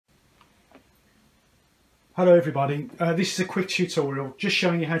Hello everybody, this is a quick tutorial just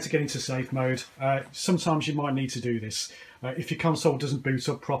showing you how to get into safe mode. Sometimes you might need to do this. If your console doesn't boot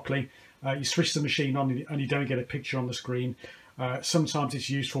up properly, you switch the machine on and you don't get a picture on the screen. Sometimes it's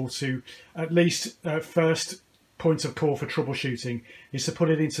useful to, at least first point of call for troubleshooting is to put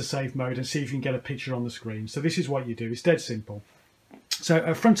it into safe mode and see if you can get a picture on the screen. So this is what you do, it's dead simple.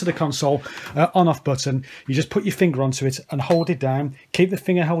 So front of the console, on-off button, you just put your finger onto it and hold it down. Keep the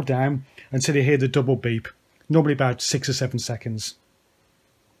finger held down until you hear the double beep. Normally about 6 or 7 seconds.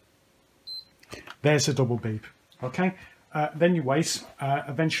 There's a double beep. Okay, then you wait.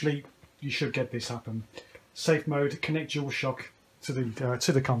 Eventually, you should get this happen. Safe mode. Connect DualShock to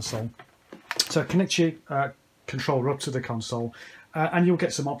the console. So connect your controller up to the console, and you'll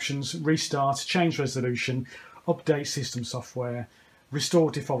get some options: restart, change resolution, update system software,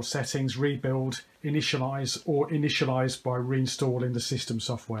 restore default settings, rebuild, initialize, or initialize by reinstalling the system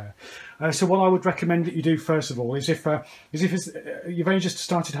software. So what I would recommend that you do first of all is if you've only just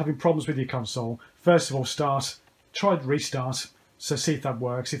started having problems with your console, first of all try restart. So see if that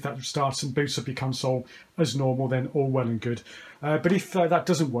works. If that starts and boots up your console as normal, then all well and good. But if that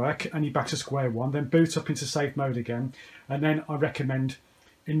doesn't work and you're back to square one, then boot up into safe mode again. And then I recommend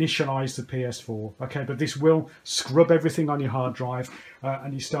initialize the PS4. Okay, but this will scrub everything on your hard drive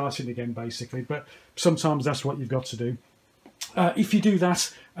and you're starting again basically. But sometimes that's what you've got to do. If you do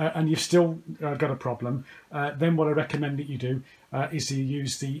that and you've still got a problem, then what I recommend that you do is to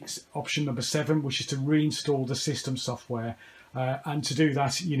use the option number 7, which is to reinstall the system software. And to do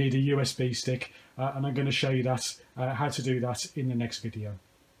that, you need a USB stick, and I'm going to show you that how to do that in the next video.